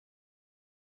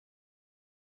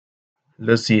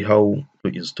let's see how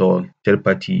to install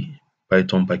third-party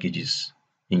Python packages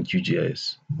in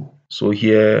QGIS. So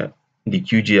here, the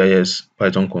QGIS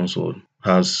Python console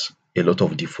has a lot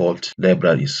of default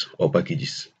libraries or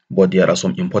packages, but there are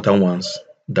some important ones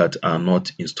that are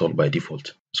not installed by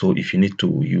default. So if you need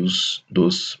to use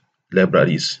those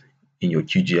libraries in your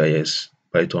QGIS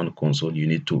Python console, you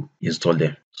need to install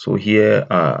them. So here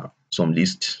are some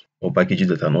lists of packages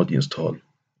that are not installed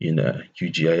in a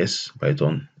QGIS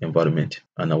Python environment,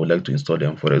 and I would like to install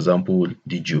them. For example,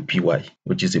 the GeoPy,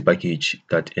 which is a package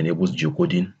that enables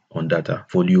geocoding on data.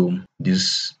 Volume,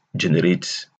 this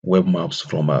generates web maps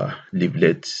from a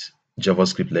Leaflet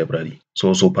JavaScript library. So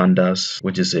also Pandas,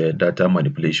 which is a data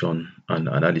manipulation and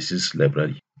analysis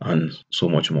library, and so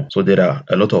much more. So there are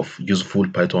a lot of useful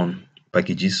Python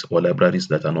packages or libraries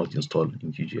that are not installed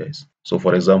in QGIS. So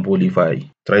for example, if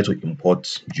I try to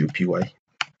import GeoPy,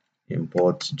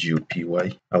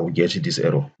 I will get this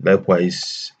error.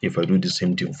 Likewise, if I do the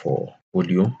same thing for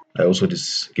volume, I also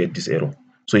get this error.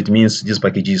 So it means these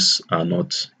packages are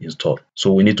not installed.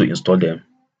 So we need to install them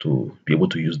to be able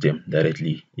to use them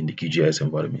directly in the QGIS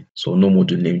environment. So no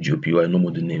module name GeoPy, no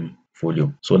module name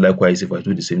volume. So likewise, if I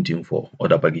do the same thing for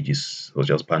other packages such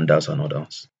as pandas and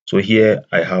others. So here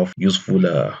I have useful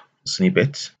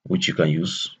snippets which you can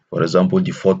use. For example,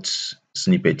 the fourth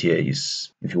snippet here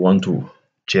is if you want to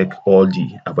check all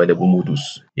the available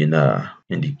modules in the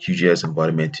QGIS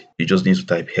environment, you just need to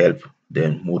type help,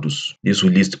 then modules. This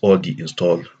will list all the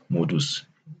installed modules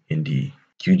in the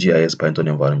QGIS Python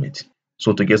environment.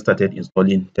 So to get started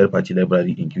installing third-party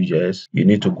library in QGIS, you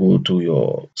need to go to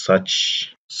your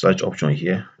search option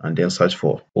here and then search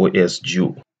for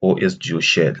OSGeo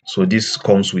shell. So this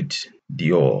comes with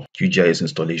your QGIS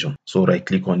installation. So right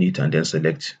click on it and then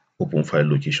select open file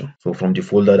location. So from the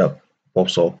folder that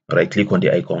pops up, right click on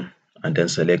the icon and then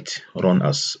select run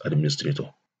as administrator.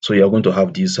 So you are going to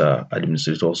have this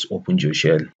administrators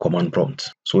OpenGeoShell command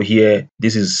prompt. So here,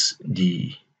 this is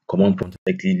the command prompt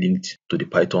directly linked to the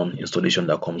Python installation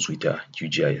that comes with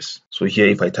QGIS. So here,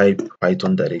 if I type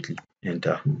Python directly,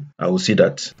 enter, I will see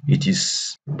that it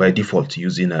is by default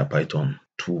using Python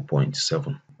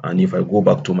 2.7. And if I go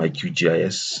back to my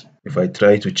QGIS, if I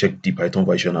try to check the Python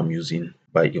version I'm using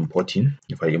by importing,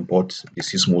 if I import the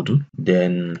sys module,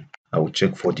 then I will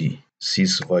check for the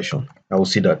sys version. I will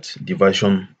see that the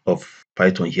version of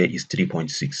Python here is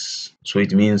 3.6. So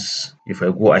it means if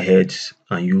I go ahead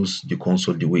and use the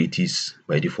console the way it is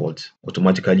by default,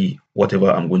 automatically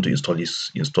whatever I'm going to install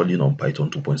is installing on Python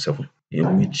 2.7,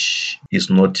 in which is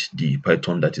not the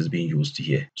Python that is being used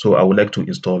here. So I would like to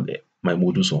install my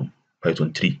modules on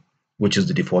Python 3, which is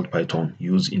the default Python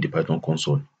used in the Python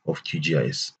console of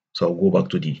QGIS. So I'll go back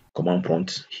to the command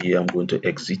prompt. Here I'm going to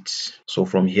exit. So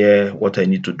from here, what I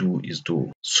need to do is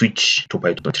to switch to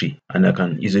Python 3. And I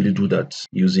can easily do that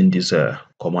using this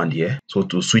command here. So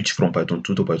to switch from Python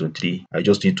 2 to Python 3, I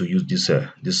just need to use this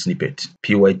snippet,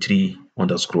 py3_mv.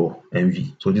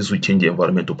 So this will change the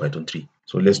environment to Python 3.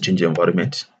 So let's change the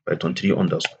environment, Python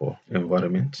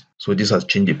 3_environment. So this has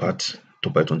changed the path to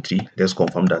Python 3. Let's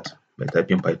confirm that by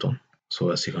typing Python.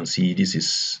 So as you can see, this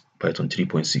is Python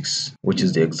 3.6, which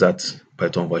is the exact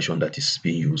Python version that is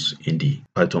being used in the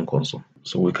Python console.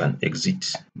 So we can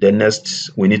exit. Then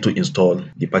next, we need to install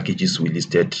the packages we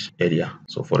listed earlier.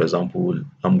 So for example,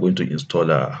 I'm going to install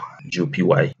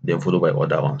GeoPy, then followed by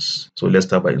other ones. So let's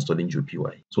start by installing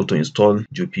GeoPy. So to install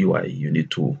GeoPy, you need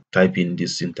to type in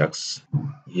this syntax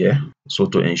here. So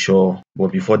to ensure,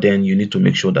 but before then, you need to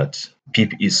make sure that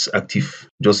pip is active,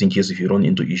 just in case if you run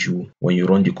into issue when you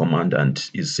run the command and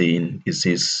it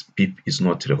says pip is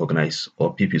not recognized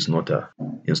or pip is not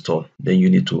installed, then you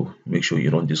need to make sure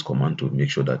you run this command to make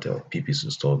sure that pip is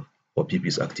installed or pip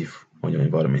is active on your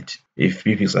environment. If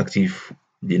pip is active,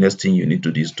 the next thing you need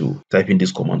to do is to type in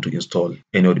this command to install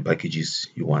any of the packages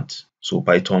you want. So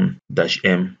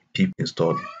Python-m pip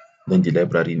install, then the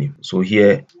library name. So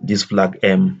here, this flag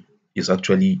m is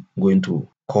actually going to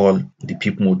call the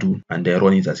pip module and then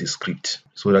run it as a script.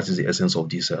 So that is the essence of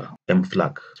this m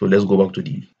flag. So let's go back to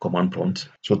the command prompt.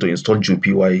 So to install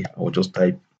GeoPy, I will just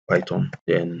type Python,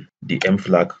 then the m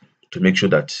flag to make sure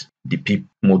that the pip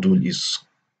module is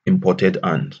imported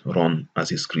and run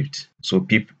as a script. So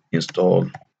pip install,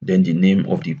 then the name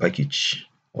of the package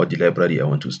or the library I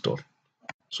want to install.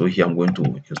 So here I'm going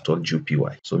to install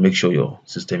GeoPy. So make sure your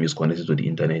system is connected to the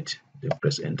internet, then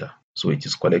press enter. So it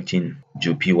is collecting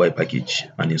GeoPy package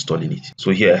and installing it.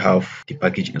 So here I have the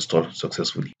package installed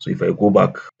successfully. So if I go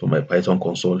back to my Python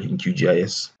console in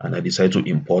QGIS and I decide to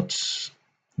import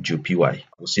GeoPy,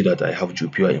 you'll see that I have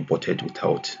GeoPy imported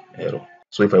without error.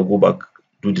 So if I go back,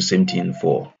 do the same thing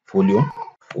for volume,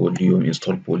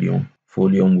 install volume,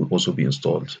 Folium will also be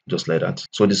installed just like that.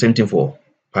 So the same thing for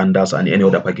pandas and any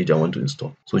other package I want to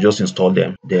install. So just install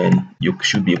them, then you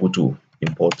should be able to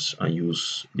import and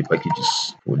use the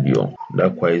packages Folium.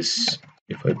 Likewise,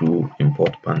 if I do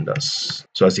import pandas,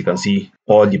 so as you can see,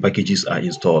 all the packages are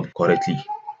installed correctly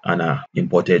and are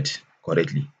imported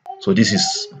correctly. So this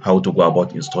is how to go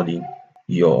about installing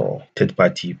your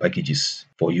third-party packages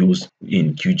for use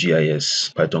in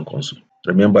QGIS Python console.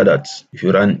 Remember that if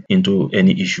you run into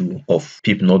any issue of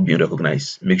pip not being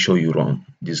recognized, make sure you run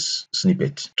this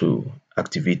snippet to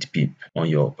activate pip on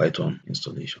your Python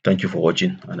installation. Thank you for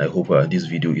watching, and I hope this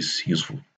video is useful.